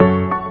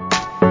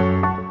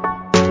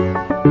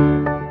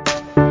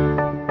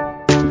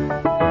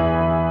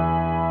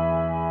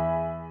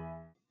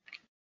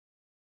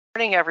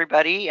morning,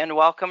 everybody, and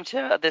welcome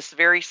to this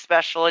very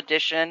special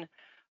edition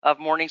of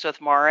Mornings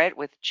with Marit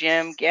with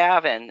Jim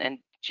Gavin. And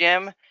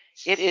Jim,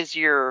 it is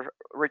your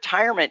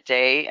retirement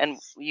day, and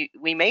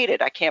we made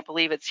it. I can't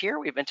believe it's here.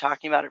 We've been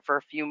talking about it for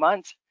a few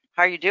months.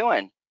 How are you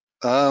doing?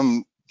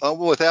 Um, well,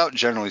 without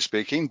generally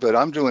speaking, but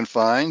I'm doing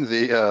fine.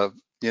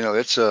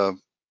 It's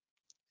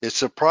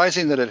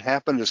surprising that it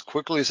happened as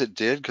quickly as it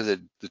did because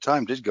the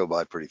time did go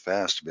by pretty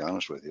fast, to be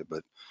honest with you.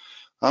 But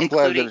I'm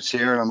glad that Including it's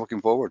here and I'm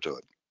looking forward to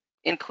it.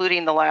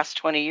 including the last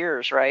 20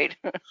 years, right?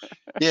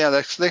 Yeah,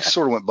 they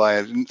sort of went by.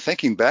 And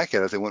thinking back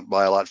at it, they went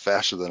by a lot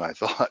faster than I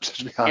thought,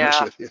 to be honest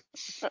Yeah. with you.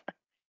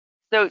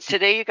 So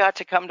today you got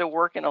to come to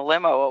work in a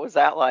limo. What was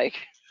that like?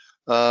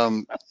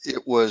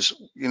 It was,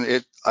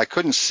 I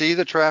couldn't see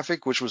the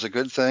traffic, which was a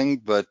good thing,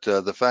 but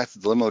the fact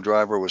that the limo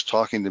driver was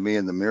talking to me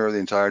in the mirror the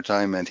entire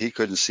time and he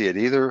couldn't see it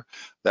either,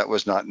 that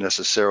was not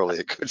necessarily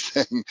a good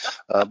thing.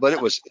 But it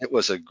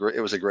was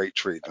a great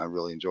treat. I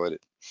really enjoyed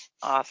it.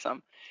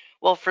 Awesome.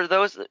 Well, for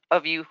those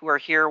of you who are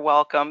here,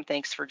 welcome.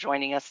 Thanks for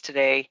joining us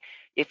today.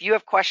 If you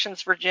have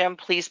questions for Jim,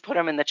 please put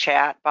them in the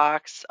chat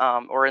box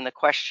or in the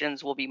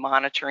questions. We'll be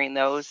monitoring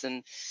those,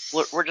 and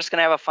we're just going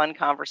to have a fun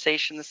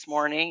conversation this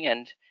morning,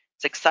 and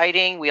it's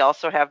exciting. We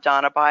also have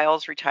Donna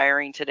Biles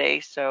retiring today,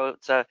 so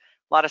it's a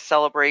lot of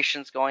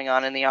celebrations going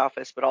on in the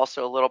office, but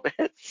also a little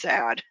bit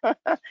sad.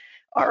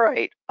 All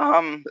right.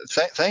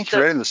 Thanks for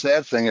So adding the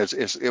sad thing.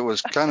 It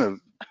was kind of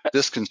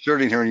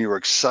disconcerting hearing you were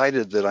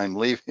excited that I'm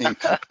leaving.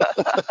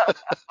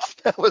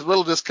 That was a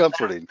little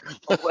discomforting.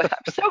 I'm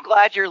so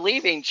glad you're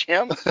leaving,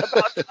 Jim. It's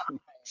about time.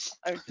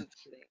 I'm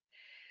just kidding.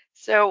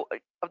 So,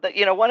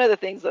 one of the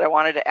things that I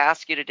wanted to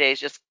ask you today is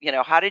just,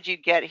 how did you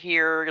get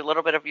here? A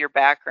little bit of your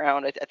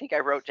background. I think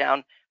I wrote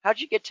down, how'd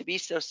you get to be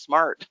so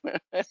smart?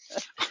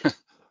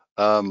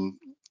 Um,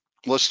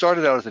 well, it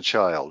started out as a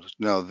child.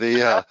 No,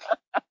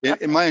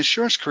 in my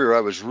insurance career,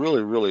 I was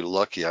really, really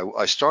lucky.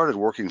 I started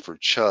working for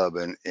Chubb,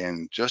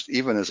 and just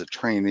even as a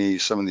trainee,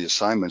 some of the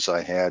assignments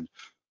I had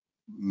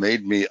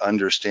made me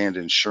understand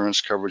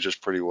insurance coverages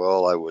pretty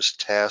well. I was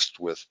tasked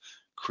with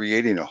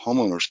creating a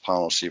homeowner's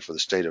policy for the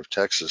state of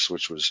Texas,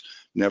 which was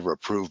never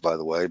approved, by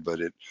the way, but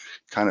it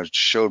kind of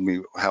showed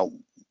me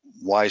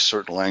why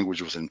certain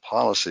language was in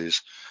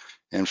policies.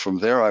 And from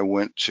there, I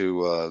went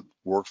to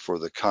work for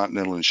the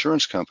Continental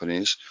Insurance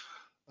Companies,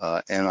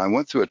 and I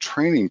went through a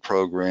training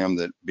program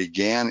that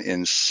began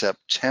in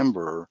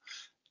September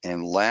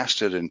and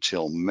lasted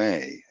until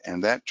May.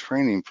 And that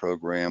training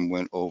program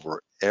went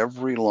over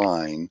every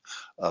line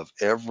of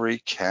every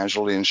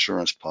casualty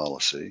insurance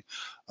policy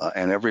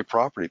and every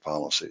property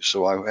policy.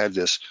 So I had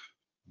this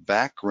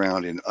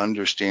background in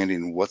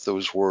understanding what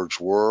those words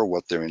were,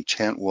 what their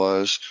intent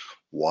was,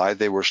 why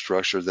they were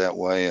structured that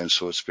way. And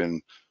so it's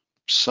been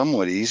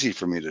somewhat easy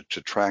for me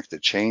to track the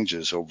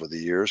changes over the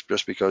years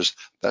just because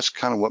that's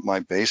kind of what my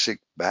basic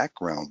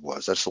background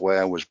was. That's the way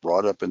I was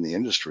brought up in the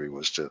industry,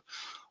 was to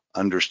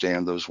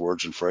understand those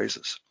words and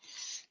phrases.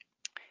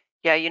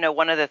 Yeah,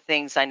 one of the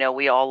things I know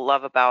we all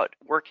love about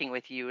working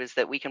with you is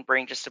that we can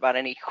bring just about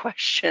any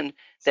question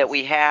that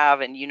we have,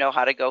 and you know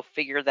how to go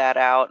figure that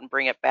out and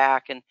bring it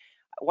back. And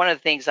one of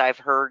the things I've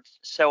heard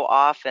so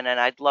often, and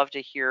I'd love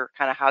to hear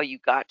kind of how you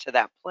got to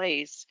that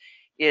place,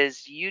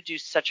 is you do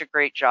such a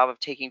great job of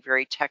taking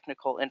very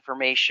technical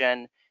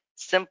information,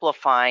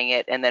 simplifying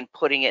it, and then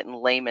putting it in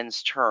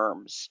layman's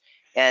terms.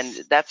 And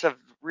that's a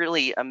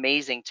really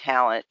amazing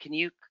talent. Can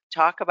you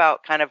talk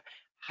about kind of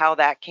how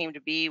that came to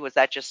be? Was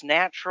that just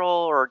natural,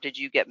 or did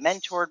you get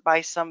mentored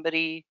by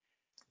somebody?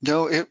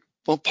 No,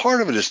 well,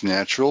 part of it is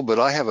natural, but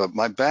I have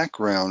my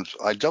background.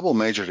 I double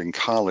majored in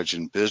college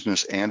in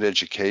business and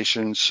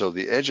education, so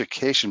the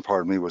education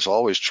part of me was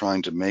always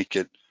trying to make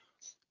it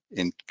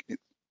in.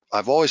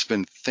 I've always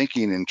been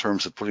thinking in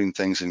terms of putting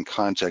things in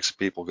context that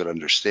people could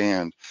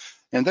understand.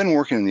 And then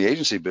working in the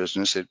agency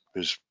business, it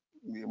was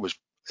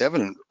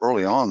evident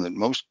early on that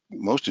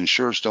most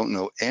insurers don't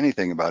know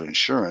anything about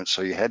insurance,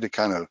 so you had to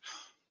kind of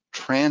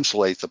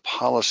translate the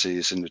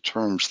policies into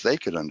terms they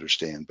could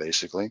understand,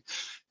 basically.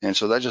 And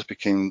so that just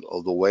became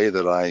the way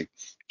that I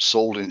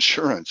sold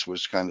insurance,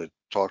 was kind of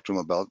talk to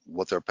them about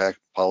what their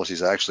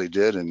policies actually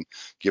did and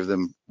give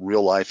them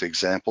real life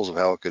examples of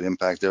how it could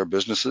impact their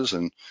businesses.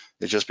 And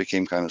it just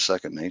became kind of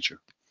second nature.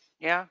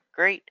 Yeah,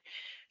 great.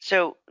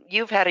 So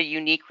you've had a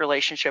unique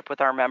relationship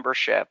with our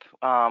membership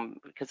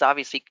because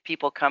obviously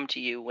people come to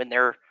you when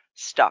they're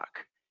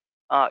stuck.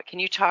 Can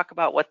you talk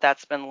about what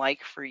that's been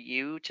like for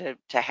you to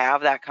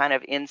have that kind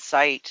of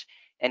insight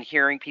and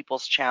hearing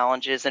people's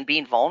challenges and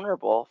being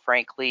vulnerable,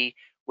 frankly,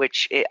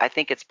 which I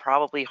think it's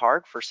probably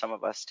hard for some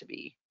of us to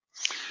be.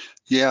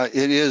 Yeah,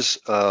 it is.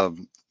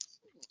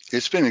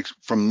 It's been,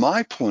 from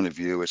my point of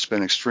view, it's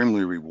been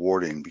extremely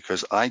rewarding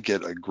because I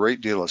get a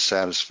great deal of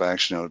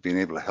satisfaction out of being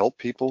able to help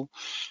people.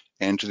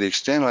 And to the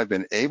extent I've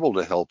been able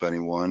to help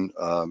anyone,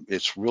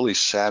 it's really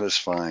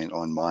satisfying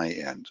on my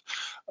end.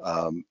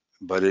 Um,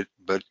 but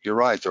you're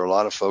right. There are a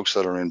lot of folks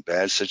that are in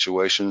bad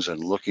situations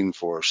and looking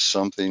for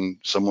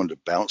someone to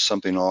bounce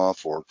something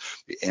off or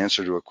the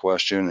answer to a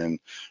question. And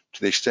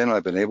to the extent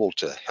I've been able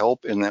to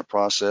help in that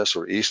process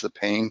or ease the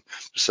pain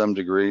to some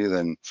degree,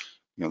 then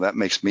that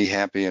makes me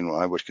happy, and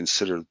I would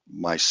consider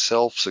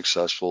myself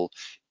successful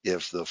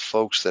if the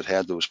folks that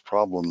had those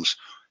problems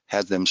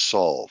had them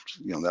solved.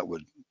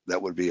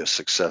 That would be a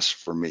success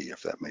for me,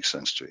 if that makes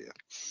sense to you.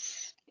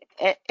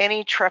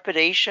 Any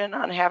trepidation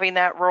on having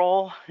that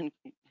role and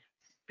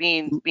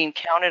being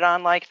counted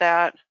on like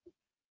that?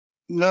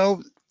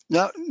 No,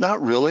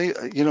 not really.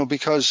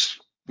 Because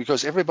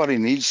everybody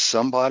needs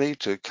somebody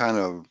to kind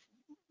of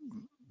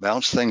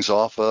bounce things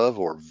off of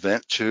or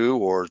vent to,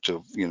 or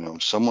to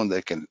someone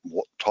they can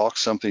talk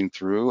something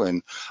through.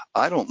 And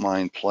I don't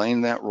mind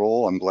playing that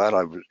role. I'm glad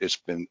it's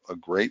been a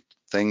great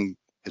thing.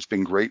 It's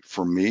been great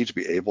for me to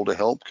be able to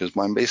help, because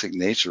my basic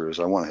nature is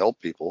I want to help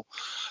people.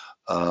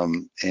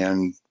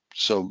 And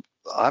so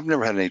I've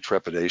never had any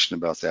trepidation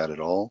about that at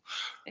all.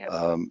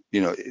 Yeah,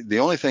 The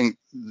only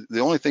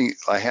thing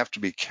I have to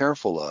be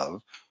careful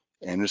of,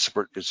 and it's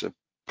a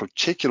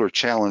particular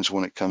challenge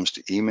when it comes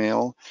to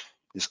email,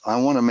 is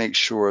I want to make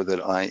sure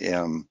that I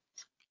am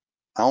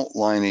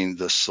outlining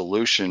the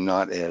solution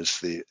not as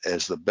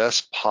the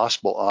best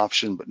possible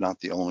option, but not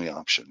the only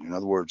option. In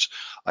other words,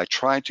 I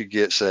try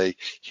to say,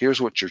 here's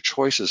what your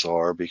choices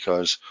are,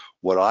 because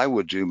what I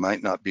would do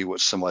might not be what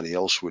somebody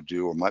else would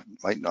do, or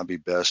might not be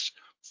best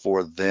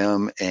for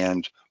them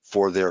and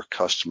for their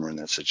customer in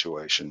that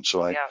situation.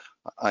 So I yeah.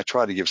 I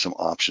try to give some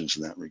options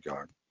in that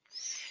regard.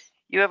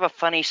 You have a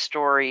funny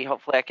story.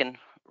 Hopefully, I can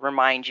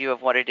remind you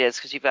of what it is,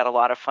 because you've got a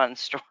lot of fun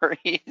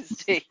stories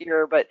to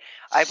hear. But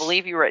I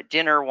believe you were at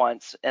dinner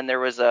once, and there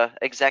was a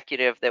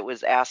executive that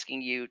was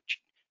asking you,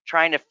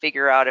 trying to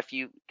figure out if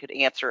you could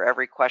answer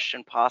every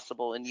question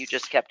possible, and you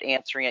just kept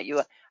answering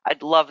it.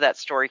 I'd love that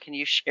story. Can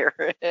you share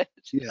it?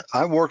 Yeah,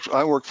 I worked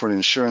for an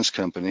insurance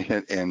company,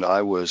 and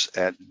I was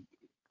a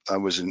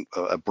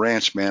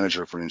branch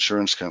manager for an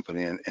insurance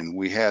company, and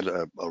we had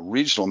a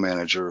regional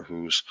manager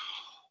whose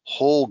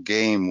whole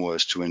game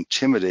was to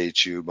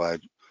intimidate you by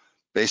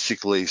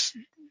basically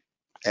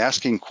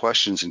asking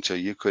questions until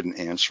you couldn't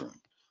answer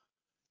them.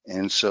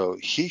 And so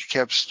he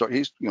kept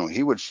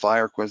he would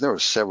fire questions. There were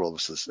several of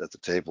us at the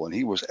table, and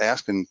he was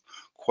asking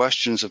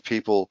questions of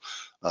people,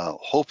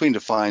 hoping to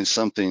find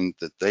something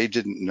that they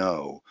didn't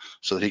know,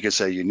 so that he could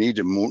say, you need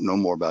to know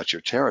more about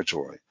your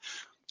territory.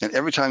 And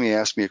every time he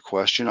asked me a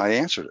question, I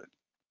answered it.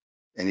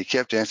 And he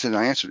kept answering,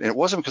 and I answered. And it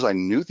wasn't because I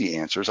knew the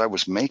answers. I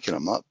was making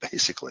them up,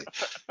 basically.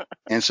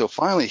 And so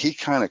finally, he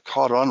kind of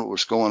caught on what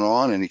was going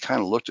on, and he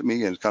kind of looked at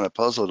me and kind of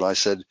puzzled. And I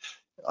said,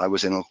 I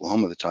was in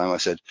Oklahoma at the time. I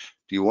said,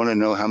 do you want to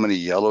know how many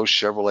yellow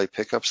Chevrolet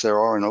pickups there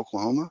are in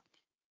Oklahoma?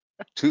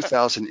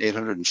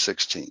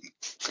 2,816.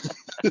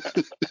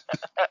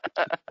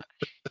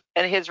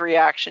 And his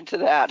reaction to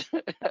that.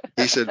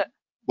 He said,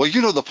 well,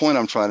 you know the point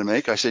I'm trying to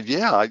make. I said,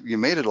 yeah, you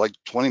made it like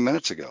 20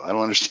 minutes ago. I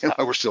don't understand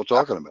why we're still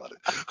talking about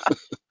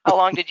How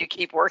long did you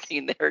keep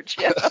working there,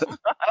 Jim?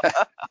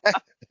 it.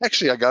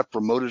 Actually, I got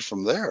promoted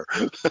from there.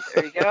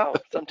 There you go.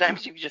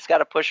 Sometimes you've just got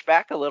to push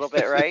back a little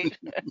bit, right?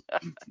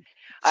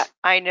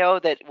 I know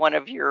that one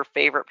of your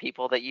favorite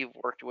people that you've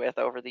worked with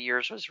over the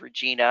years was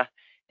Regina,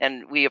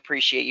 and we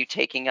appreciate you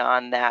taking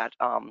on that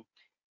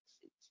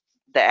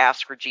the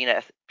Ask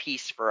Regina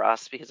piece for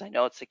us, because I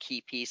know it's a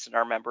key piece and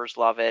our members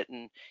love it.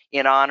 And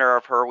in honor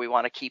of her, we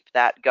want to keep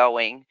that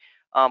going.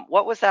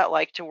 What was that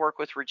like to work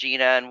with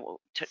Regina? And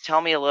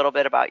tell me a little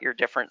bit about your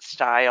different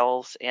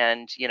styles.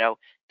 And,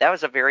 that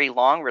was a very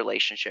long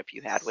relationship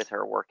you had with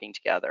her working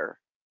together.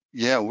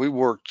 Yeah, we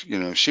worked,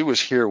 she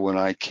was here when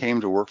I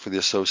came to work for the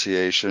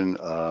association,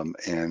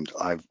 and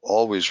I've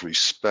always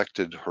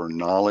respected her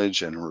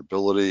knowledge and her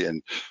ability.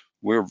 And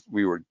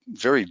we were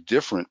very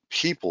different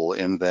people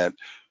in that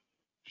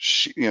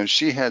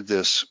she had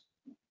this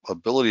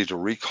ability to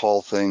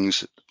recall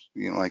things.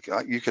 Like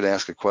you could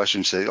ask a question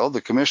and say, "Oh,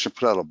 the commissioner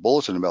put out a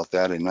bulletin about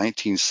that in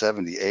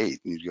 1978,"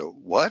 and you'd go,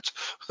 "What?"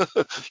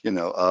 you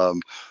know.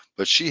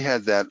 But she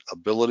had that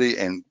ability,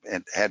 and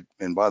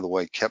by the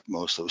way, kept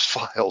most of those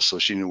files, so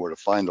she knew where to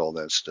find all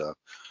that stuff.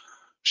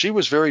 She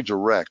was very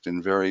direct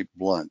and very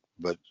blunt,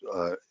 but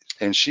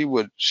and she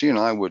and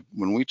I would,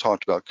 when we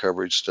talked about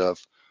coverage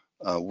stuff,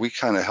 we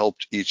kind of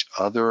helped each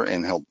other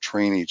and helped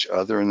train each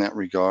other in that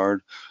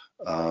regard.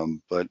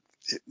 But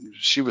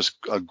she was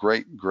a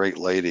great, great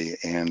lady,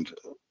 and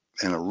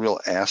a real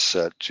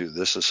asset to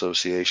this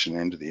association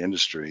and to the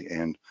industry,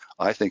 and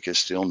I think is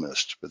still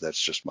missed, but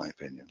that's just my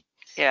opinion.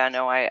 Yeah,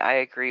 no, I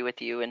agree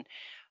with you. And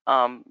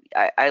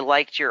I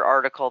liked your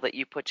article that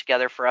you put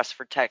together for us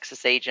for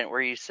Texas Agent,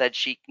 where you said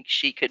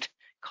she could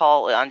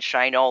call on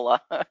Shinola,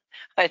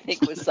 I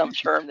think was some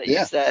term that you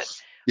Yeah, said.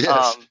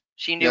 yes.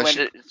 She knew Yeah,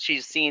 when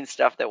she's seen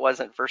stuff that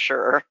wasn't for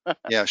sure.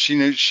 she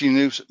knew,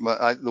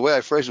 the way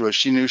I phrased it was,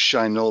 she knew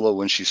Shinola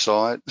when she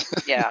saw it.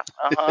 Yeah,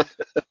 uh-huh.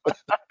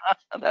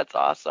 That's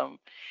awesome.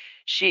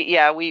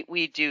 Yeah,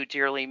 we do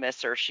dearly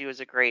miss her. She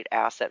was a great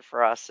asset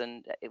for us,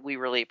 and we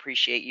really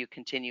appreciate you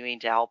continuing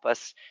to help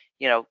us,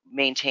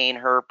 maintain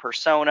her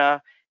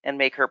persona and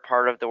make her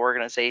part of the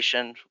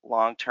organization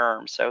long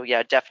term. So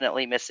yeah,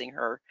 definitely missing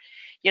her.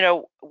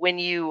 When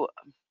you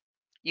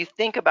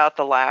think about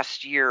the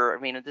last year, I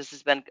mean, this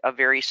has been a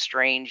very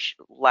strange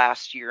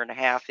last year and a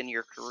half in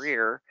your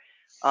career.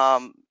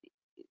 Um,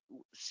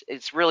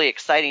 it's really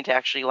exciting to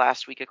actually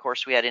last week, of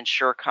course, we had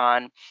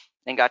InsureCon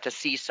and got to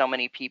see so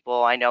many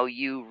people. I know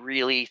you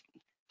really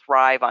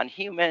thrive on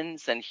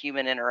humans and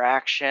human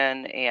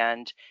interaction.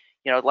 And,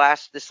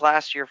 this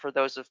last year, for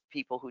those of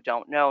people who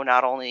don't know,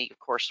 not only, of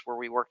course, were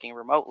we working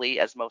remotely,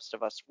 as most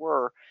of us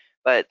were,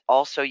 but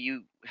also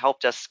you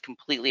helped us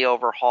completely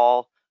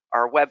overhaul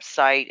our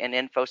website and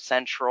Info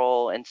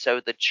Central. And so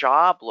the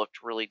job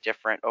looked really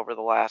different over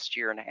the last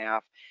year and a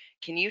half.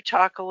 Can you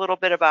talk a little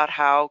bit about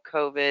how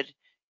COVID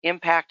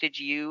impacted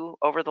you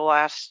over the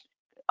last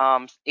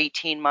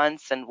 18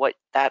 months and what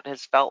that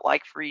has felt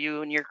like for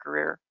you in your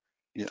career?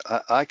 Yeah,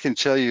 I can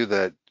tell you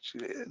that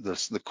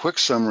the quick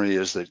summary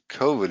is that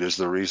COVID is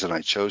the reason I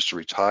chose to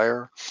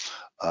retire.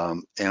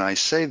 And I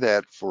say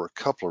that for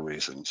a couple of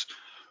reasons.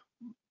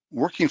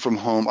 Working from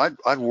home,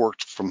 I'd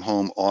worked from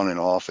home on and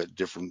off at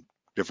different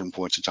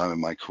points in time in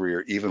my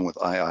career, even with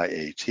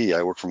IIAT.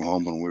 I worked from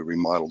home when we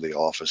remodeled the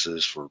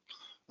offices for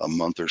a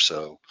month or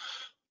so.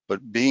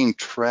 But being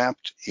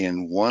trapped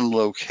in one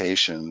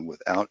location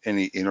without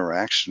any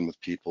interaction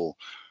with people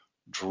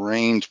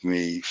drained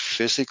me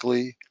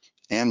physically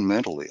and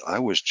mentally. I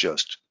was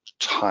just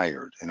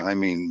tired, and I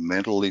mean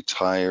mentally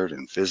tired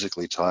and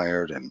physically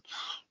tired, and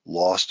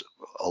lost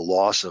a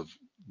loss of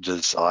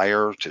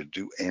desire to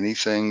do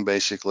anything.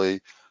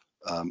 Basically,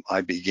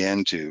 I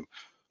began to.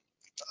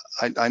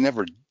 I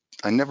never.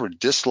 I never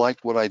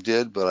disliked what I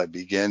did, but I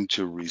began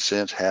to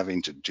resent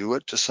having to do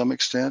it to some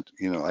extent.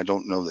 I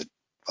don't know that.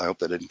 I hope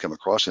that didn't come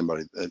across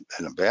anybody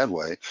in a bad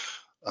way.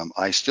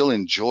 I still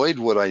enjoyed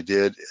what I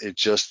did.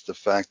 It's just the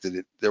fact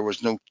that there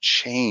was no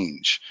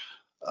change.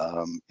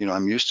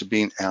 I'm used to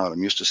being out.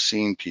 I'm used to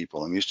seeing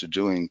people. I'm used to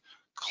doing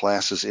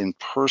classes in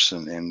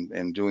person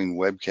and doing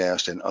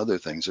webcast and other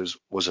things. There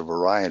was a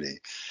variety,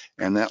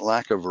 and that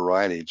lack of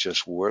variety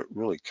just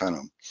really kind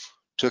of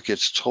took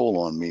its toll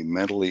on me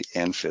mentally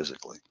and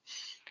physically.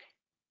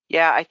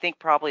 Yeah, I think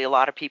probably a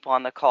lot of people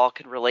on the call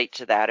can relate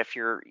to that. If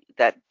you're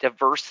that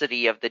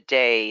diversity of the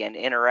day and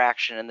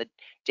interaction, and the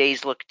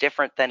days look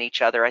different than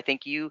each other. I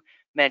think you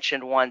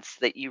mentioned once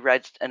that you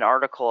read an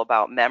article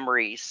about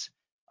memories,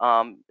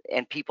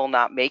 and people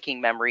not making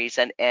memories,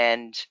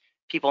 and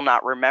people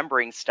not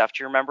remembering stuff.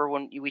 Do you remember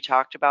when we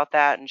talked about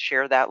that and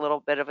share that little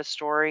bit of a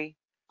story?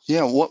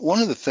 Yeah,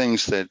 one of the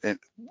things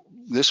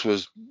this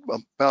was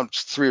about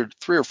 3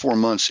 or 4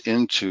 months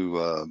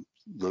into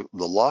the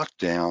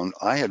lockdown.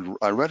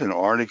 I read an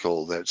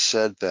article that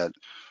said that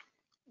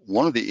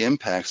one of the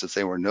impacts that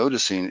they were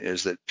noticing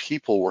is that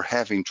people were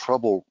having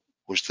trouble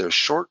with their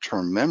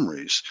short-term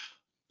memories.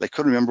 They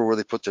couldn't remember where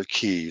they put their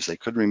keys. They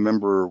couldn't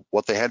remember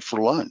what they had for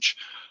lunch.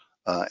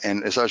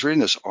 And as I was reading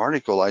this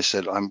article, I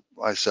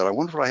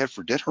wonder what I had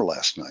for dinner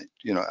last night.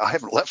 I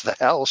haven't left the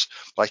house,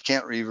 but I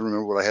can't even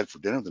remember what I had for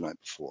dinner the night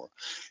before.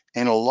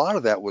 And a lot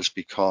of that was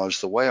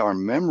because the way our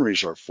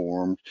memories are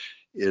formed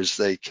is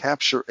they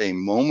capture a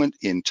moment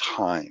in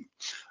time.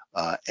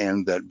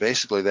 And that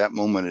basically that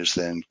moment is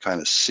then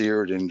kind of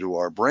seared into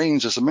our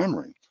brains as a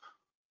memory.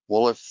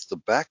 Well, if the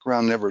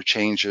background never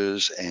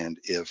changes and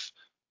if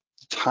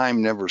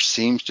time never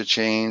seems to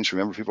change,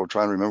 remember people are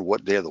trying to remember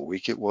what day of the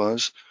week it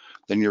was,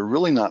 then you're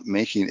really not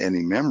making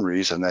any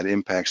memories, and that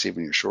impacts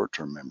even your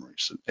short-term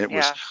memories.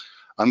 Yeah.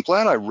 I'm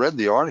glad I read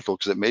the article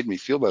because it made me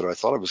feel better. I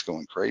thought I was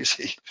going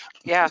crazy.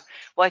 Yeah.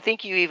 Well, I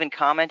think you even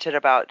commented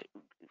about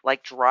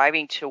like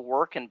driving to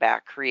work and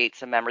back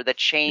creates a memory. The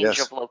change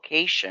Yes. of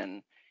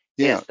location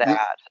Yeah. is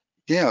that.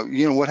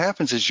 Yeah. What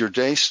happens is your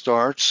day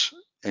starts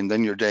and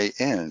then your day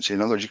ends.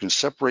 In other words, you can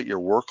separate your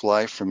work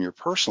life from your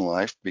personal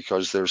life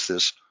because there's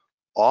this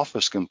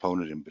office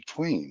component in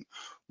between.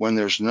 When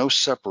there's no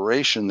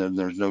separation, then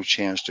there's no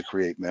chance to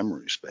create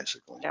memories,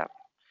 basically. Yeah.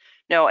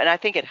 No, and I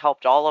think it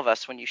helped all of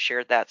us when you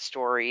shared that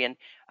story. And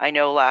I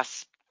know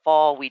last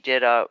fall we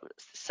did a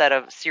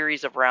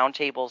series of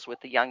roundtables with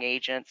the young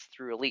agents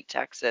through Elite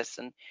Texas,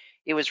 and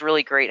it was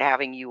really great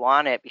having you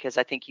on it because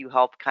I think you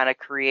helped kind of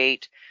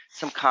create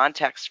some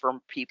context for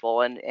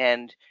people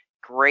and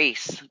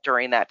grace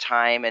during that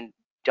time, and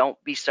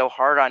don't be so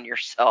hard on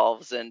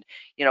yourselves. And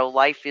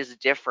life is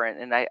different,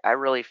 and I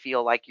really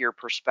feel like your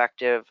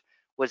perspective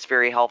was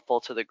very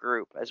helpful to the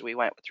group as we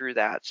went through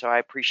that. So I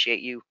appreciate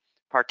you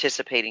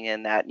participating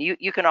in that. And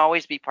you can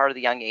always be part of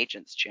the young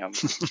agents, Jim,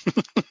 just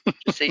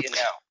so you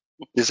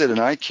know. Is it an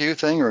IQ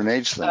thing or an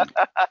age thing?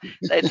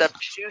 It's a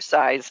shoe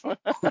size. If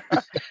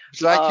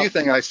it's an IQ um,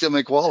 thing, I still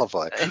may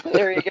qualify.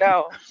 there you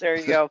go. There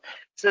you go.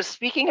 So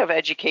speaking of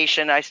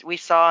education, we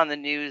saw on the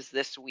news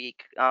this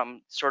week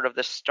sort of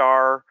the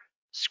star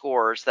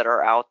scores that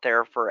are out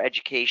there for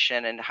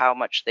education and how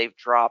much they've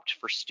dropped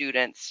for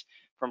students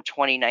from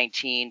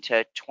 2019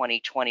 to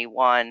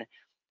 2021.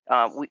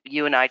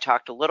 You and I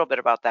talked a little bit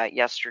about that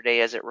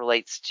yesterday as it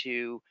relates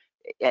to,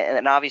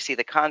 and obviously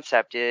the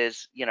concept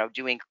is,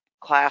 doing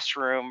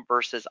classroom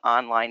versus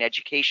online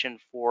education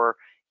for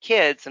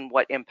kids and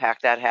what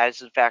impact that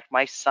has. In fact,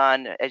 my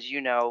son, as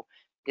you know,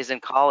 is in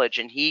college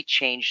and he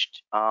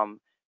changed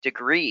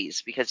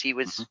degrees because he Mhm.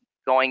 was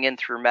going in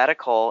through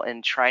medical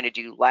and trying to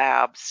do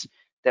labs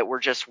that were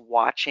just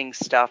watching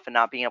stuff and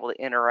not being able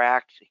to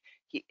interact.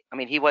 I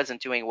mean, he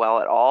wasn't doing well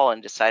at all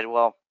and decided,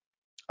 well,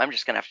 I'm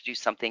just going to have to do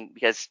something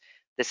because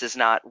this is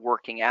not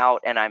working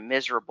out and I'm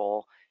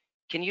miserable.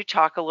 Can you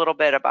talk a little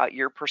bit about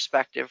your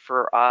perspective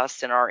for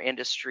us in our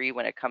industry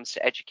when it comes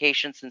to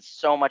education, since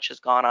so much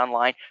has gone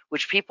online,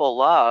 which people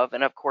love,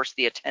 and of course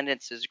the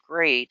attendance is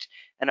great,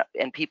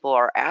 and people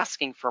are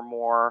asking for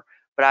more.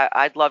 But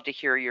I'd love to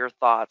hear your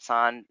thoughts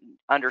on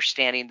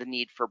understanding the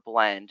need for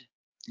blend.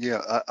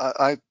 Yeah,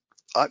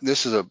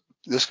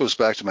 this goes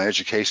back to my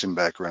education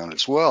background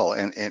as well,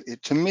 and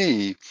to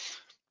me,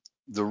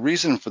 the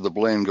reason for the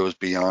blame goes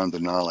beyond the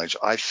knowledge.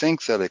 I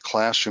think that a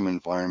classroom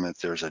environment,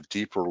 there's a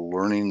deeper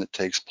learning that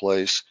takes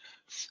place,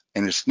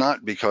 and it's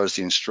not because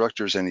the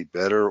instructor is any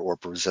better or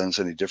presents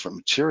any different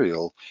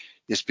material.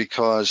 It's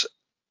because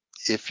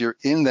if you're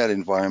in that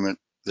environment,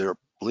 there,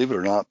 believe it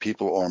or not,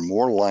 people are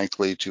more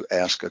likely to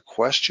ask a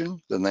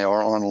question than they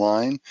are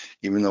online,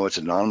 even though it's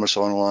anonymous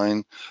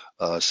online.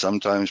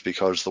 Sometimes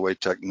because of the way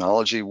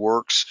technology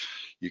works,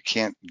 you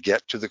can't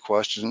get to the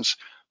questions,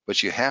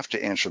 but you have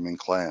to answer them in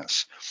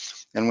class.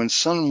 And when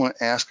someone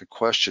asks a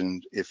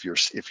question, if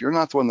you're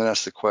not the one that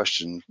asks the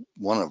question,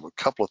 one of a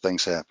couple of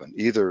things happen.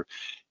 Either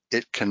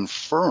it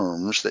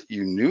confirms that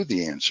you knew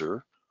the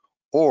answer,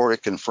 or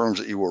it confirms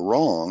that you were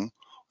wrong.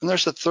 And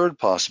there's a third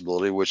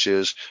possibility, which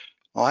is,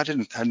 oh,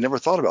 I never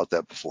thought about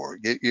that before.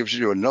 It gives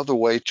you another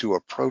way to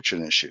approach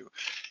an issue.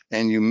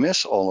 And you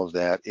miss all of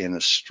that in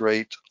a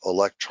straight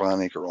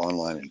electronic or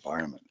online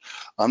environment.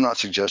 I'm not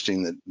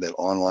suggesting that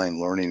online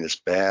learning is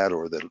bad,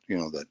 or that,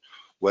 that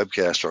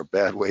webcasts are a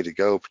bad way to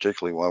go,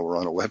 particularly while we're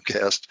on a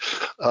webcast.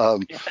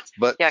 Um, Yes.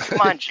 but Yeah,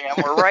 come on, Jim.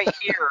 We're right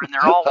here and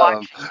they're all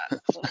um, watching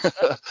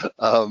us.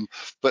 um,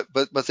 but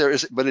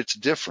it's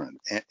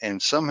different,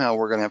 and somehow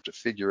we're going to have to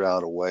figure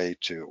out a way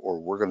to, or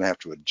we're going to have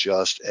to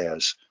adjust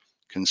as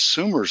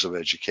consumers of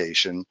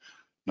education,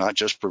 not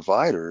just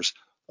providers,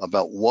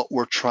 about what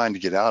we're trying to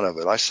get out of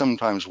it. I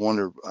sometimes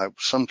wonder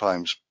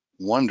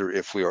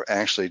if we are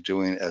actually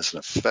doing as an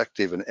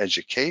effective an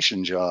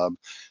education job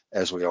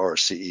as we are a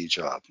CE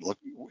job. Look,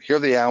 here are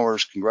the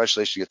hours.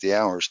 Congratulations, you get the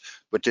hours,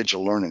 but did you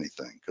learn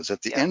anything? Because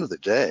at the Yeah, end of the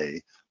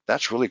day,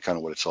 that's really kind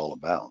of what it's all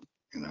about,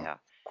 you know? yeah.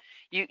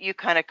 You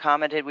kind of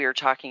commented, we were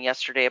talking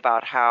yesterday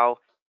about how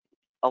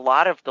a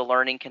lot of the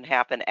learning can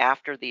happen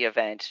after the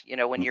event.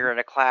 When Mhm. you're in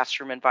a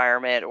classroom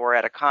environment or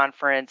at a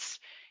conference,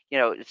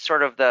 it's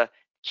sort of the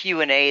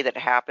Q&A that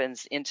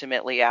happens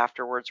intimately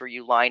afterwards where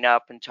you line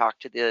up and talk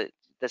to the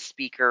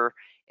speaker.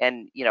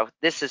 And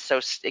this is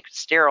so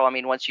sterile. I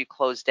mean, once you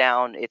close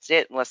down, it's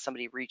it unless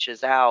somebody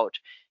reaches out.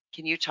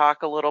 Can you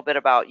talk a little bit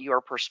about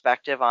your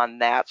perspective on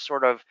that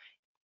sort of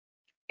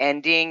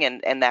ending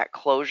and that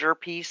closure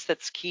piece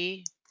that's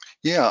key?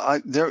 Yeah,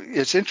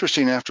 it's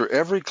interesting after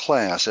every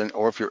class,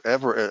 or if you're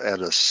ever at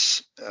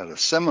a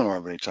seminar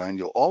of any kind,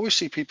 you'll always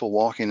see people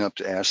walking up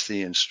to ask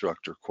the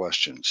instructor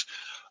questions.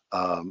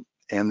 And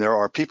there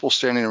are people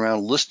standing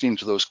around listening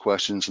to those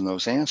questions and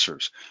those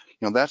answers.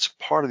 That's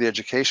part of the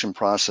education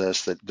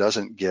process that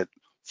doesn't get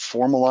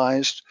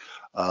formalized,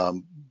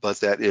 but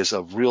that is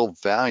of real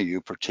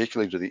value,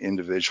 particularly to the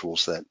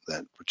individuals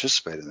that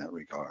participate in that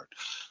regard.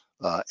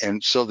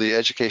 And so the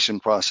education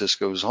process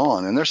goes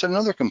on. And there's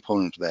another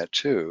component to that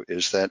too,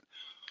 is that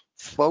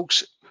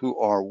folks who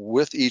are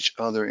with each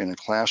other in a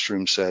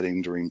classroom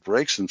setting during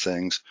breaks and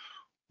things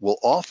will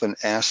often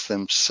ask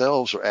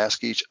themselves or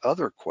ask each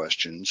other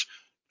questions,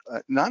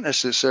 not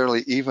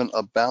necessarily even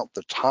about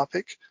the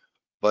topic,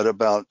 but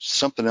about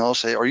something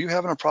else. Hey, are you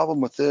having a problem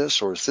with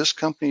this? Or is this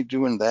company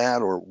doing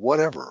that? Or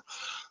whatever.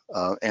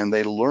 And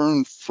they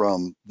learn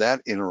from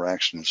that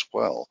interaction as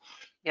well.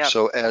 Yep.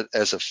 So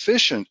as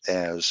efficient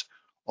as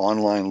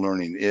online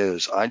learning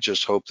is, I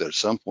just hope that at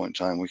some point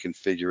in time we can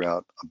figure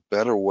out a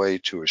better way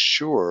to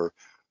assure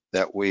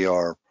that we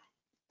are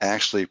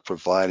actually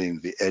providing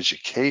the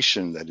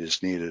education that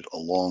is needed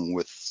along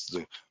with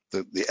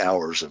the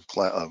hours of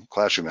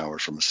classroom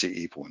hours from a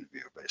CE point of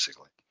view,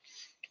 basically.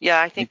 Yeah,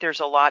 I think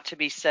there's a lot to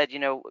be said.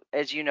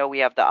 As you know, we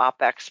have the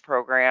OpEx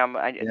program.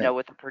 I Yeah. know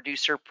with the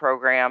producer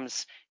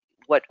programs,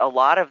 what a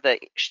lot of the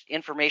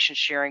information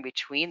sharing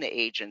between the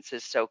agents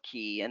is so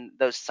key, and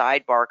those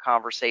sidebar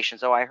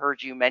conversations. Oh, I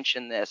heard you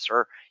mention this,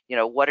 or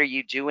what are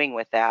you doing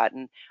with that?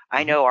 And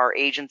I Mhm. know our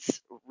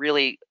agents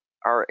really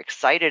are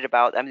excited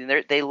about. I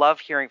mean, they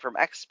love hearing from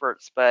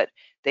experts, but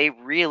they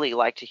really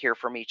like to hear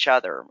from each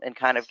other and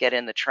kind of get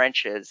in the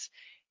trenches.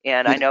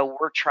 And I Yeah, know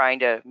we're trying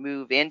to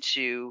move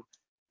into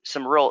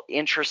some real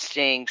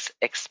interesting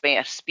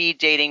expand speed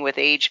dating with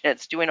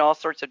agents, doing all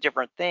sorts of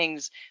different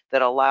things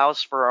that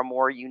allows for a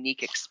more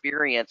unique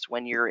experience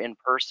when you're in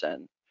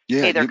person.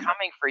 yeah, Hey, they're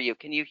coming for you.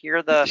 Can you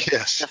hear the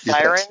yes, yes,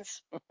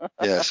 sirens?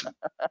 yes.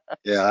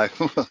 Yeah,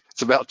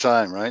 it's about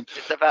time, right?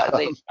 It's about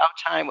Um,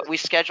 time. We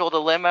scheduled a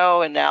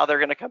limo and now they're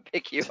going to come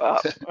pick you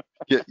up.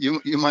 Yeah,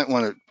 you might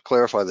want to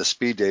clarify the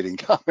speed dating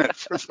comment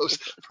for those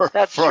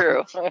That's for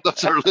true. those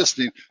that are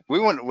listening. We're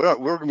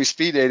going to be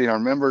speed dating our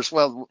members.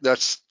 Well,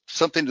 that's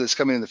something that's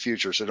coming in the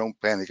future, so don't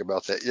panic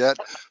about that yet.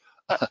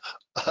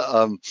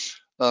 um,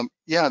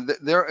 yeah,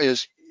 there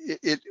is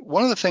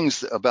one of the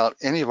things about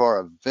any of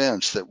our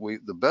events that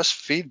the best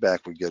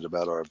feedback we get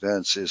about our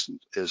events is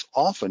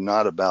often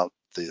not about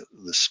the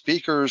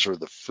speakers or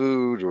the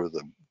food or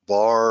the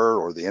bar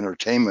or the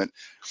entertainment.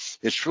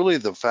 It's really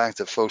the fact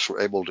that folks were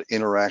able to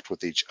interact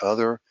with each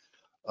other,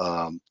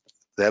 um,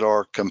 that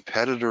are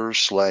competitors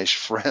slash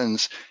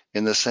friends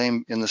in the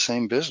same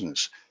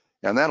business.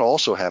 And that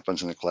also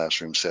happens in a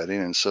classroom setting.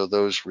 And so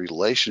those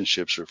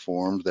relationships are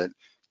formed that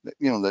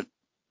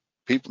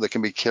people that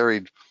can be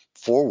carried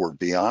forward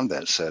beyond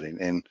that setting.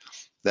 And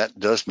that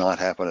does not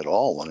happen at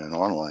all in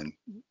an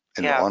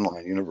Yeah,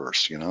 online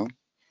universe.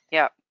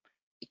 yeah.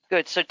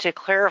 Good. So to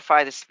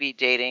clarify the speed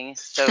dating,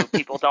 so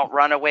people don't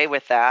run away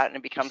with that and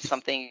it becomes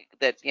something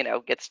that,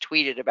 gets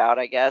tweeted about,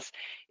 I guess,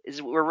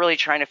 is we're really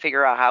trying to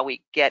figure out how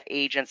we get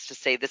agents to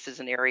say this is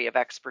an area of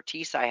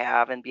expertise I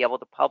have and be able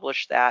to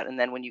publish that. And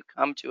then when you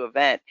come to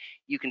event,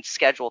 you can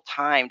schedule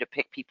time to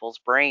pick people's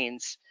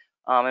brains,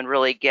 and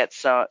really get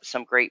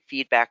some great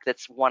feedback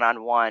that's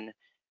one-on-one.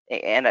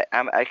 And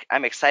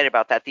I'm excited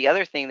about that. The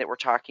other thing that we're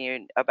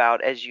talking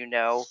about, as you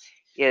know,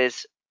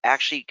 is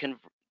actually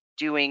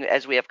doing,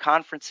 as we have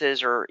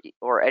conferences or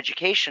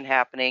education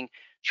happening,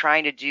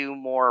 trying to do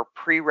more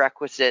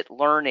prerequisite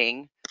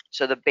learning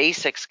so the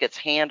basics gets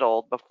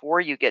handled before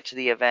you get to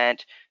the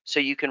event, so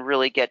you can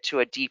really get to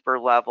a deeper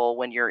level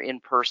when you're in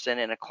person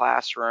in a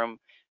classroom.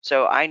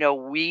 So I know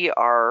we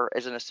are,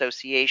 as an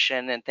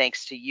association, and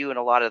thanks to you and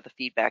a lot of the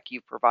feedback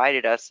you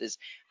provided us, is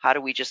how do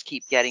we just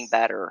keep getting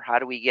better? How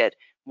do we get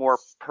more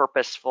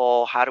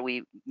purposeful? How do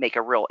we make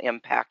a real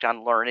impact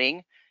on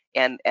learning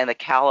and the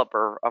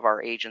caliber of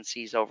our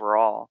agencies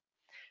overall?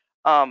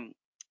 Um,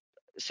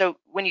 so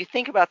when you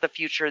think about the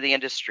future of the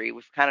industry,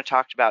 we've kind of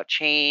talked about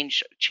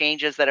changes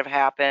that have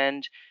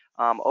happened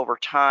over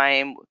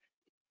time.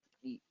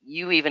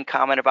 You even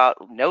comment about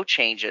no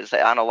changes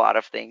on a lot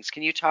of things.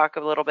 Can you talk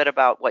a little bit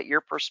about what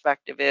your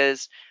perspective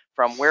is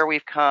from where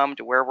we've come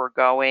to where we're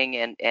going,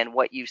 and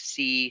what you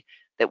see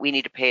that we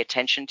need to pay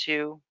attention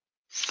to?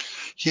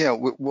 Yeah,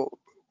 well,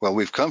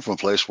 we've come from a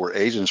place where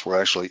agents were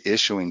actually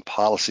issuing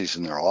policies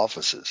in their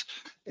offices,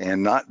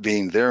 and not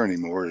being there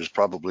anymore is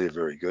probably a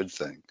very good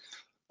thing.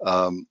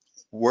 Um,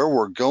 where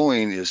we're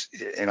going is,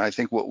 and I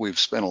think what we've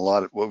seen in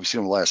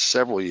the last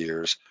several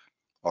years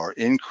are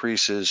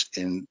increases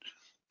in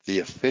the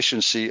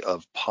efficiency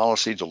of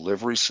policy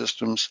delivery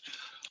systems,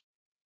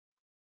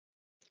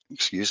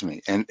 excuse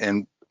me,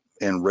 and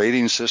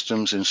rating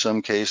systems in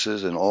some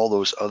cases, and all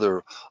those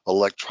other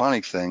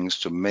electronic things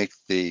to make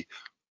the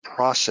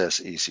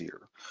process easier.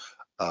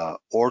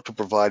 Or to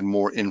provide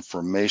more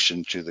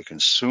information to the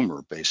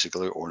consumer,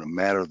 basically, or in a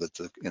manner that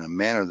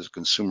the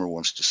consumer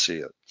wants to see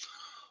it.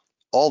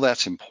 All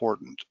that's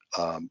important,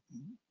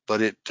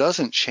 but it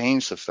doesn't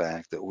change the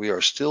fact that we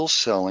are still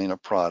selling a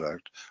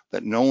product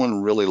that no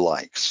one really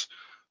likes.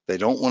 They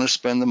don't want to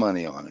spend the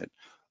money on it,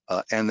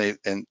 and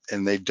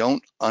they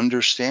don't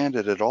understand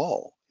it at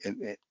all.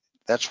 And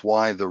that's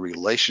why the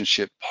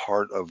relationship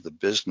part of the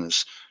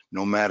business,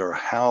 no matter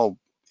how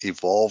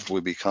evolved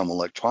we become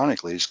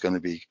electronically, is going to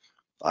be,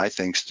 I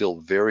think, still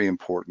very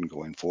important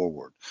going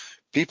forward.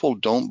 People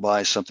don't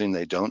buy something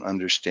they don't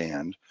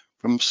understand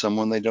from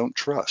someone they don't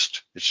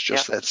trust. It's Yeah,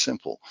 just that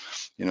simple.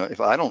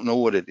 If I don't know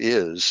what it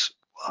is,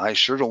 I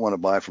sure don't want to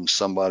buy from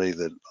somebody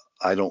that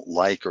I don't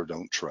like or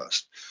don't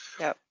trust.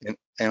 yeah,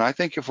 And I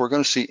think if we're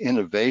going to see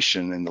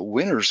innovation, and the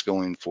winners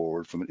going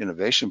forward from an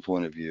innovation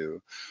point of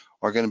view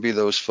are going to be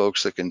those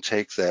folks that can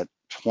take that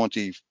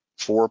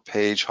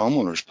 24-page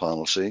homeowners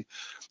policy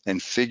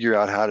and figure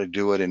out how to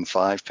do it in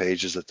 5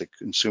 pages that the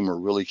consumer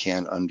really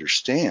can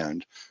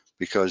understand,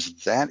 because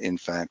that in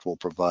fact will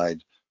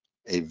provide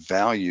a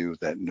value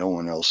that no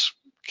one else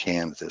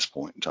can at this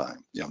point in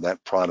time.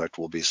 That product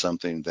will be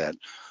something that,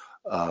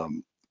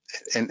 um,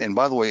 and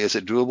by the way, is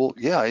it doable?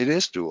 Yeah, it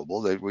is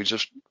doable. That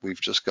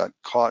we've just got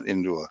caught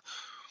into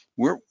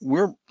we're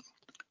we're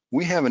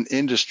we have an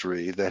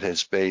industry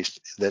that's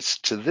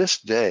to this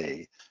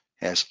day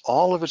has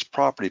all of its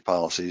property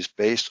policies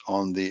based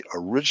on the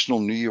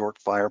original New York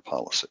fire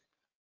policy.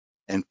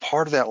 And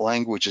part of that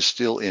language is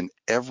still in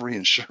every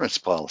insurance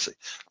policy.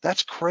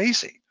 That's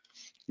crazy.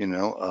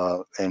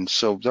 And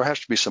so there has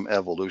to be some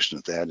evolution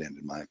at that end,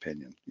 in my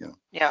opinion.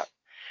 yeah.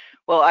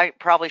 Well, I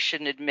probably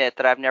shouldn't admit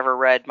that I've never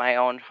read my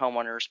own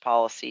homeowner's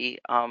policy,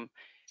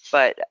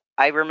 but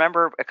I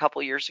remember a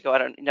couple years ago, I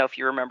don't know if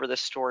you remember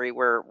this story,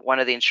 where one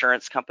of the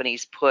insurance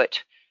companies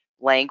put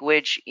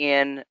language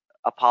in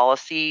a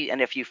policy,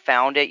 and if you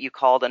found it, you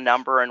called a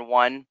number and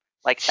won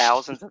like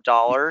thousands of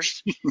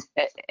dollars.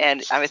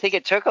 And I think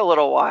it took a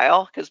little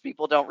while because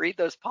people don't read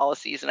those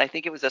policies. And I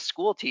think it was a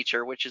school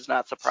teacher, which is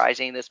not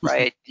surprising. This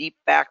probably a deep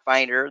fact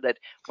finder that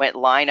went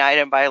line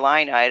item by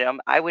line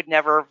item. I would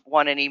never have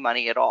won any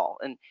money at all.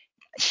 And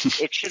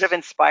it should have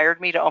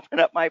inspired me to open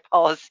up my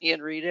policy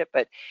and read it.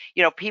 But,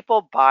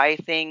 people buy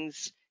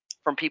things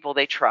from people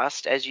they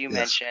trust, as you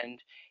Yes.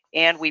 mentioned,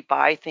 and we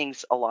buy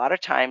things a lot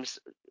of times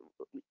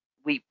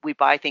we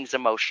buy things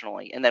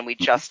emotionally and then we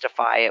Mhm.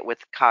 justify it with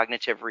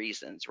cognitive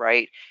reasons,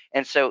 right?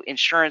 And so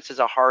insurance is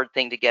a hard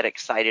thing to get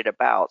excited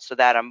about. So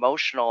that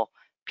emotional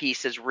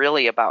piece is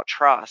really about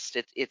trust.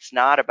 It's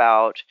not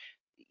about,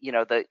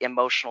 the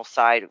emotional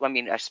side. I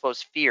mean, I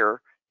suppose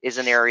fear is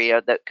an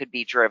area that could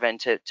be driven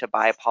to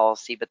buy a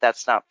policy, but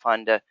that's not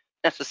fun to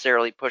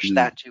necessarily push No.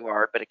 that too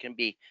hard, but it can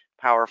be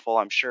powerful,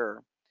 I'm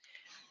sure.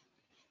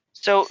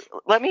 So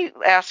let me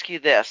ask you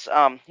this.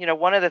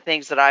 One of the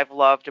things that I've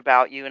loved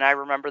about you, and I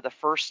remember the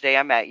first day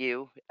I met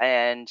you,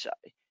 and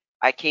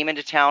I came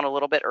into town a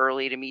little bit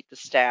early to meet the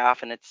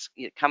staff, and it's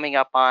coming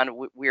up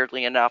on,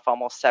 weirdly enough,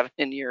 almost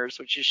 7 years,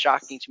 which is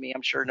shocking to me.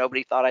 I'm sure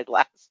nobody thought I'd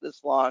last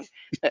this long.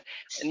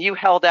 And you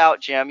held out,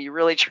 Jim. You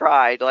really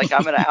tried. Like,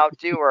 I'm going to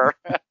outdo her.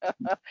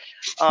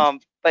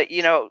 But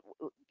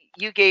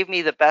you gave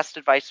me the best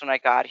advice when I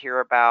got here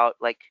about,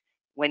 like,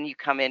 when you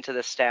come into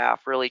the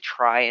staff, really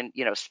try and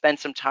spend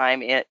some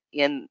time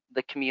in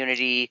the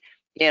community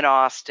in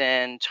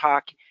Austin,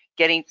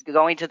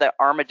 going to the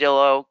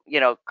Armadillo,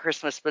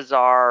 Christmas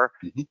bazaar,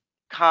 Mhm.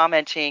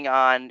 commenting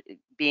on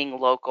being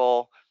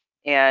local.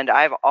 And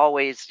I've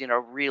always,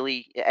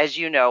 really, as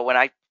you know, when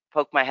I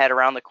poke my head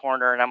around the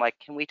corner and I'm like,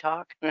 can we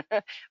talk?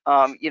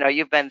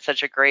 You've been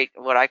such a great,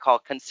 what I call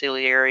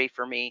conciliary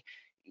for me,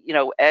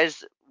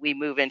 as we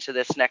move into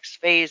this next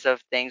phase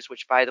of things,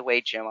 which, by the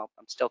way, Jim,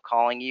 I'm still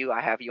calling you. I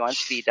have you on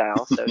speed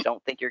dial, so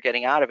don't think you're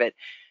getting out of it.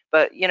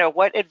 But,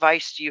 what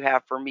advice do you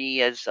have for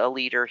me as a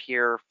leader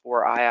here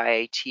for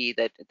IIAT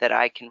that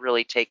I can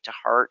really take to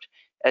heart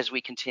as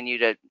we continue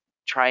to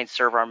try and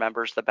serve our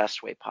members the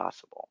best way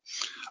possible?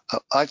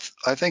 I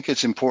think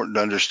it's important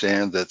to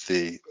understand that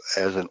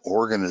as an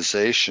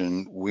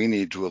organization, we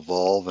need to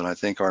evolve. And I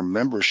think our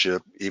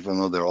membership, even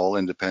though they're all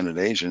independent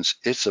agents,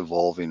 it's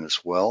evolving as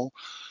well.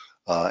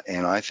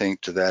 And I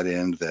think to that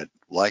end that,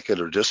 like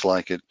it or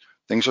dislike it,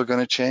 things are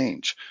going to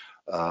change.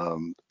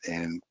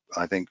 And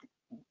I think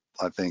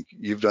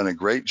you've done a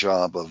great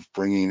job of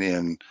bringing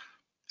in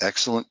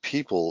excellent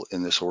people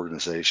in this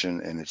organization,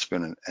 and it's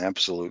been an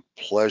absolute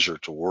pleasure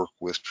to work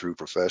with true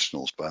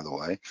professionals, by the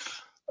way.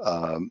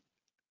 Um,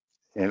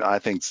 and I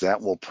think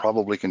that will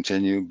probably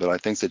continue, but I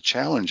think the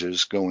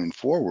challenges going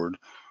forward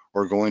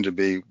are going to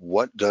be,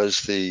 what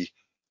does the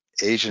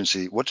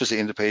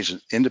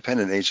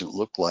independent agent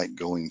look like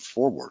going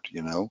forward?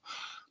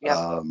 Yep,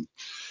 Um,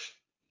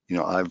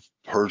 I've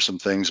heard some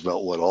things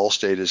about what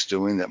Allstate is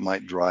doing that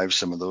might drive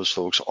some of those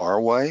folks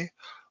our way,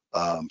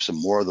 some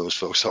more of those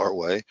folks our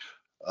way.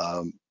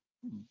 Um,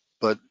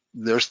 but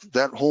there's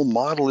that whole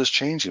model is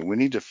changing. We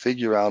need to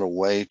figure out a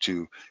way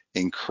to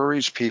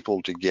encourage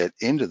people to get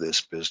into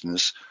this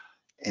business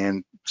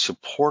and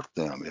support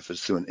them. If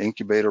it's through an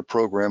incubator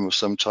program of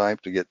some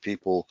type to get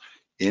people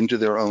into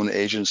their own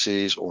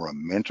agencies, or a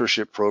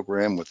mentorship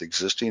program with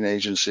existing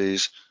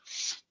agencies.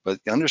 But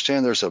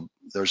understand there's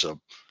a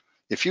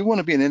if you want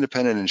to be an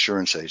independent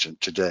insurance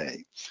agent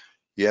today,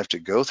 you have to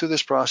go through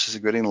this process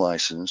of getting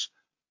licensed.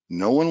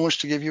 No one wants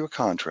to give you a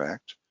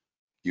contract.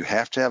 You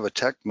have to have a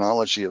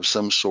technology of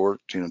some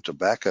sort, to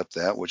back up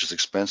that, which is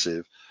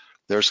expensive.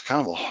 There's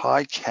kind of a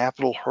high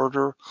capital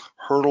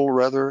hurdle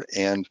rather,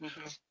 and hmm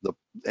the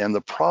and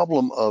the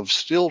problem of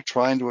still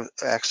trying to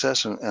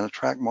access and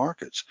attract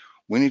markets.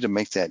 We need to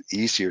make that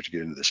easier to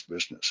get into this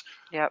business.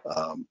 yep,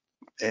 Um,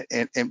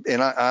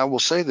 and I will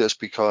say this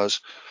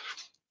because,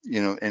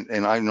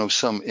 and I know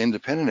some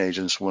independent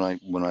agents,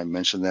 when I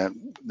mention that,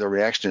 their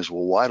reaction is,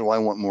 well, why do I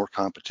want more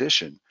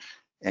competition?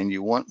 And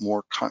you want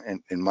more,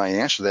 and my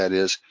answer to that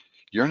is,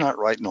 you're not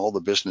writing all the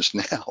business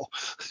now.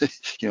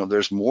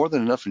 There's more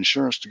than enough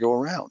insurance to go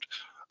around.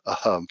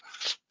 Um,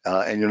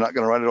 and you're not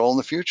going to write it all in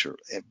the future.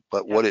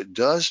 But yep, what it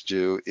does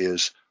do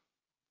is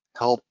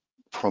help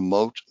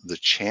promote the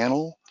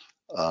channel,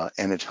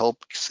 and it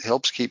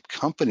helps keep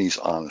companies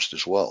honest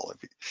as well.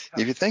 yep,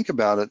 If you think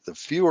about it, the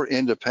fewer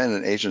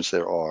independent agents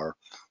there are,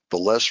 the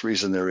less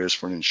reason there is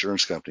for an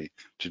insurance company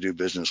to do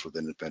business with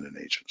independent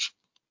agents.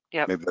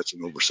 yep. Maybe that's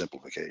an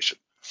oversimplification,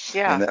 and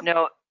Yeah, that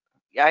no,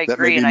 I that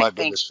may agree. be And I my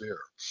think, biggest fear.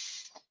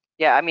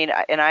 yeah, I mean,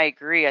 and I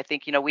agree. I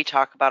think, we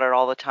talk about it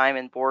all the time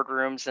in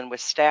boardrooms and with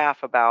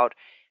staff about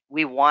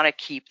we want to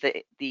keep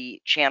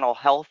the channel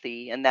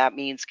healthy, and that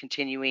means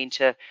continuing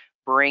to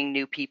bring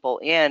new people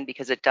in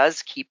because it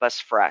does keep us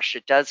fresh.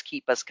 It does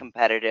keep us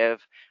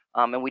competitive,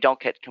 and we don't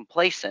get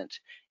complacent.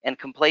 And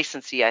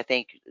complacency, I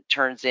think,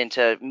 turns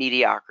into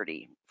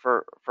mediocrity,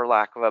 for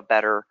lack of a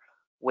better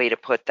way to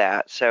put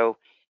that. So,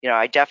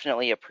 I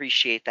definitely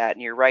appreciate that.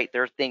 And you're right,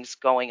 there are things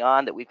going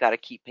on that we've got to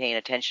keep paying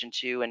attention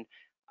to. And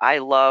I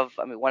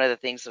mean, one of the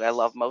things that I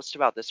love most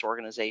about this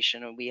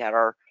organization, and we had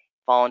our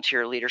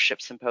volunteer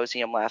leadership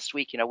symposium last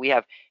week, we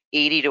have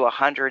 80 to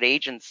 100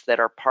 agents that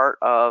are part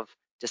of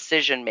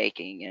decision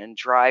making and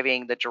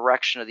driving the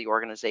direction of the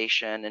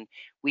organization. And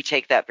we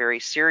take that very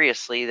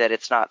seriously, that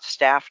it's not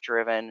staff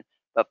driven,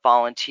 but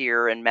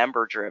volunteer and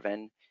member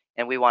driven.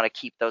 And we want to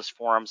keep those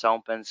forums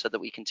open so that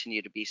we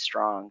continue to be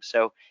strong.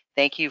 So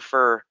thank you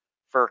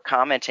for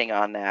commenting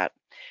on that.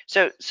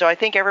 So I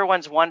think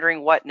everyone's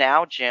wondering what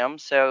now, Jim.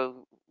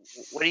 So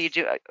what do you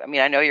do? I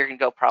mean, I know you're gonna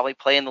go probably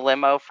play in the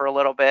limo for a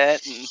little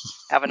bit and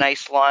have a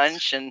nice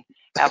lunch and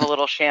have a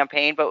little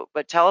champagne,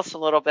 but tell us a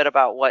little bit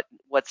about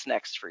what's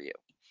next for you.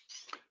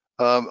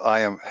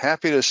 I am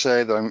happy to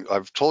say that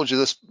I've told you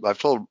this, I've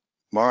told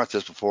Marit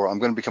this before, I'm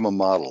going to become a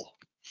model.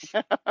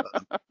 I'm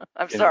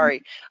And,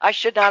 sorry. I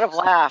should not have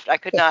laughed. I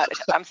could not.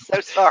 I'm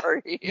so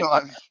sorry. you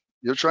know,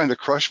 you're trying to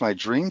crush my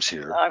dreams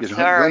here. I'm You know, you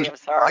sorry. I'm I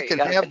sorry. You can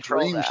got to have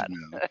control dreams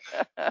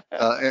that.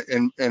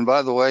 now. And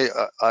by the way,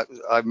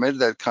 I made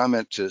that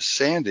comment to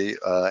Sandy,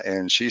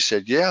 and she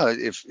said, "Yeah,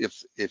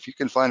 if you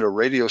can find a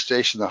radio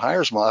station that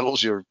hires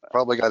models, you've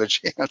probably got a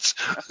chance."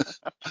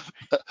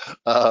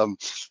 Um,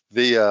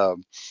 the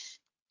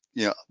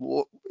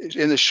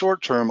in the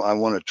short term, I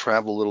want to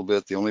travel a little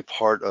bit. The only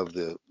part of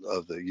the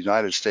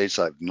United States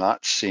I've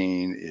not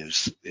seen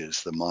is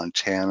the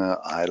Montana,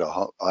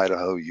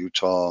 Idaho,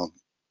 Utah,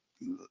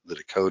 the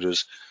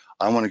Dakotas.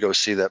 I want to go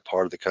see that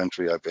part of the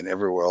country. I've been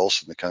everywhere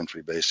else in the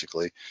country,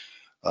 basically.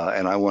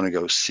 And I want to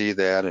go see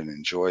that and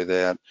enjoy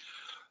that.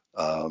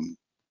 Um,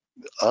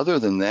 Other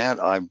than that,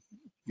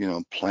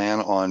 plan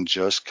on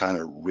just kind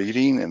of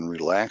reading and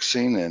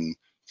relaxing and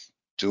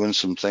doing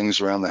some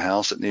things around the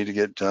house that need to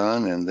get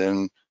done, and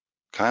then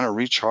kind of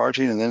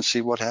recharging, and then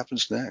see what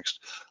happens next.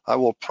 I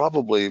will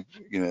probably,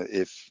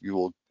 if you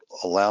will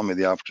allow me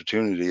the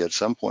opportunity at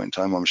some point in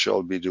time, I'm sure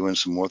I'll be doing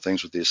some more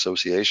things with the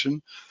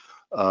association.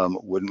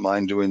 Wouldn't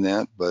mind doing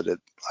that, but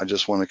I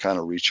just want to kind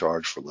of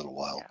recharge for a little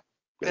while, Yeah.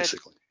 Good.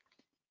 basically.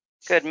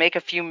 Good. Make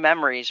a few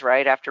memories,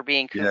 right, after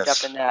being cooped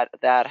up in Yes.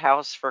 that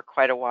house for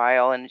quite a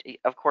while. And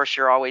of course,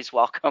 you're always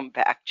welcome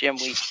back, Jim.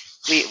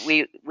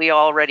 We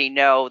already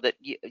know that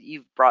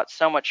you've brought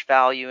so much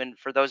value. And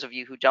for those of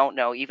you who don't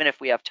know, even if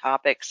we have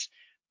topics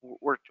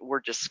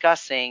we're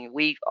discussing,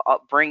 we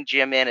bring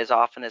Jim in as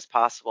often as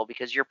possible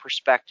because your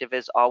perspective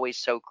is always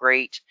so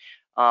great,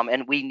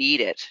 and we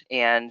need it.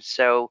 And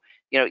so,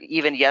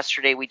 even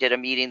yesterday we did a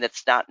meeting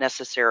that's not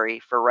necessary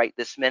for right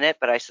this minute,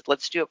 but I said,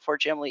 let's do it before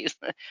Jim leaves.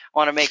 I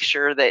want to make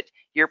sure that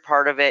you're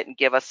part of it and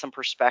give us some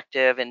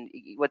perspective. And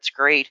what's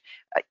great,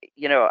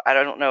 I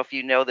don't know if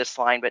you know this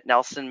line, but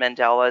Nelson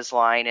Mandela's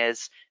line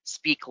is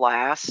speak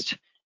last.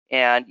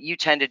 And you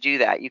tend to do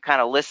that. You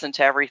kind of listen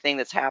to everything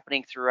that's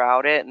happening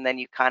throughout it, and then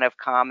you kind of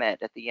comment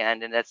at the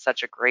end. And that's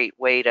such a great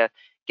way to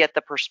get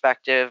the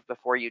perspective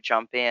before you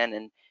jump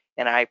in.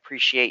 And I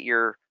appreciate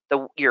your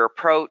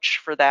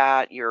approach for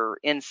that, your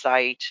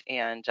insight,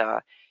 and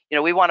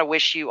we want to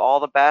wish you all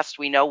the best.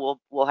 We know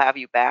we'll have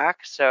you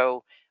back.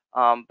 So,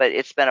 but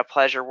it's been a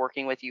pleasure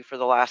working with you for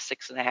the last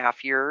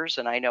 6.5 years,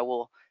 and I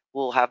know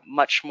we'll have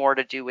much more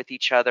to do with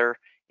each other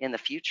in the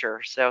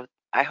future. So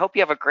I hope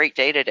you have a great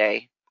day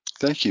today.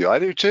 Thank you. I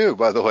do too,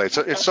 by the way.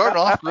 It's starting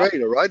off great.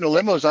 A ride in a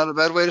limo is not a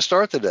bad way to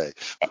start the day.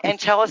 And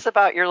tell us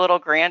about your little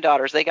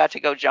granddaughters. They got to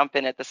go jump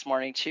in it this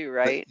morning too,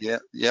 right?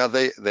 Yeah,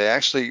 they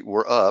actually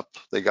were up.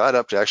 They got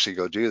up to actually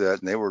go do that,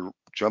 and they were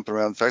jumping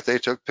around. In fact, they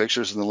took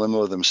pictures in the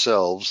limo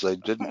themselves. They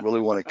didn't really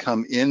want to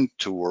come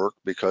into work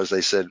because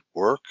they said,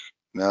 "Work?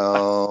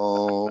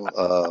 No."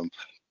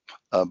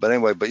 But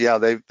anyway, but yeah,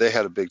 they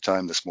had a big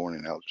time this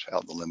morning out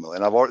in the limo,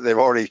 and they've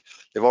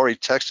already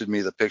texted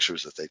me the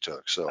pictures that they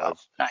took. So Oh,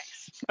 I've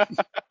nice.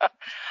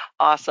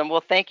 Awesome.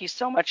 Well, thank you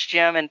so much,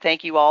 Jim, and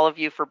thank you all of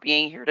you for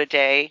being here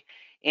today.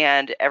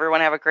 And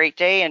everyone have a great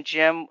day. And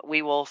Jim,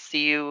 we will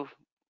see you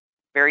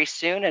very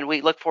soon. And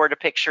we look forward to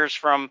pictures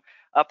from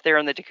up there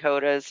in the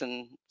Dakotas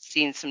and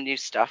seeing some new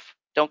stuff.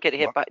 Don't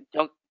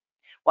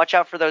watch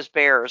out for those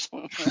bears.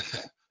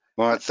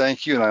 Well,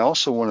 thank you, and I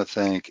also want to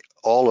thank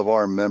all of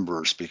our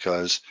members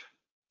because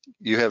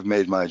you have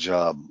made my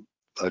job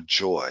a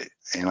joy,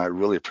 and I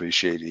really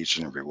appreciate each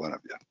and every one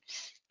of you.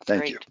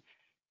 Thank you. Great.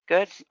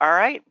 Good. All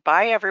right.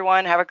 Bye,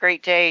 everyone. Have a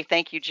great day.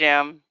 Thank you,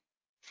 Jim.